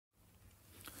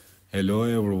Hello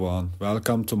everyone,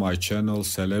 welcome to my channel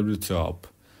Celebrity Up.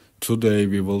 Today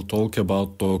we will talk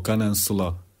about Doğukan and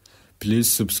Sıla. Please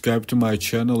subscribe to my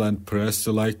channel and press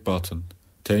the like button.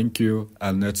 Thank you,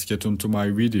 and let's get into my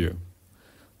video.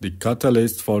 The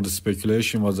catalyst for the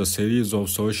speculation was a series of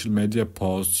social media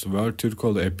posts where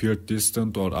Türkoğlu appeared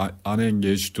distant or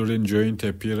unengaged during joint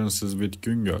appearances with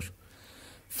Güngör.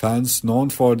 Fans, known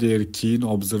for their keen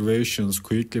observations,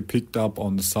 quickly picked up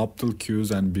on the subtle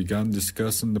cues and began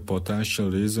discussing the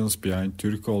potential reasons behind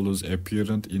Türkoğlu's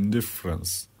apparent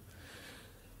indifference.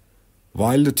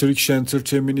 While the Turkish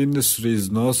entertainment industry is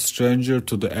no stranger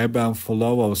to the ebb and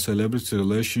flow of celebrity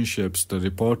relationships, the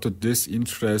reported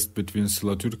disinterest between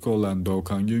Sıla Türkoğlu and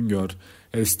Doğukan Güngör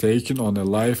has taken on a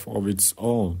life of its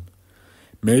own.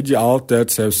 Media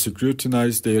outlets have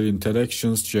scrutinized their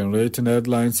interactions, generating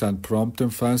headlines and prompting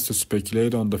fans to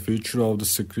speculate on the future of the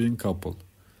screen couple.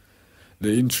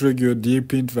 The intrigue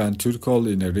deepened when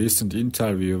Türkoğlu, in a recent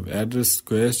interview, addressed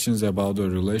questions about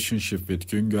her relationship with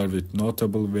Güngör with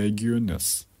notable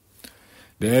vagueness.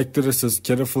 The actress's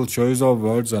careful choice of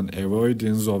words and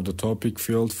avoidance of the topic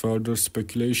fueled further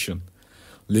speculation,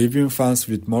 leaving fans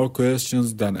with more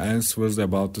questions than answers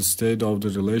about the state of the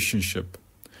relationship.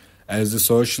 As the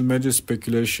social media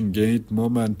speculation gained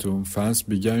momentum, fans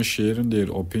began sharing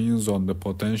their opinions on the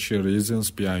potential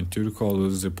reasons behind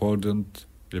Türkoğlu's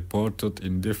reported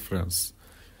indifference.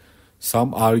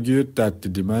 Some argued that the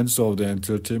demands of the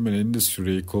entertainment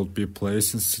industry could be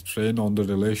placing strain on the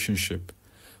relationship,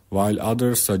 while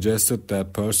others suggested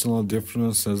that personal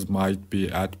differences might be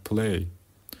at play.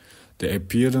 The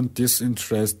apparent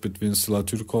disinterest between Sıla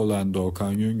Türkoğlu and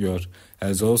Doğukan Güngör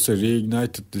has also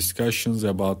reignited discussions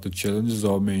about the challenges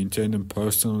of maintaining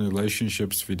personal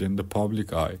relationships within the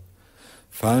public eye.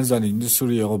 Fans and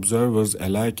industry observers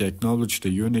alike acknowledge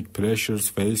the unique pressures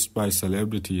faced by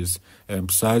celebrities,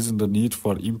 emphasizing the need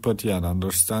for empathy and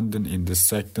understanding in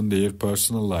dissecting their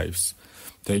personal lives.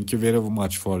 Thank you very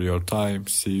much for your time.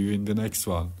 See you in the next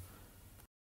one.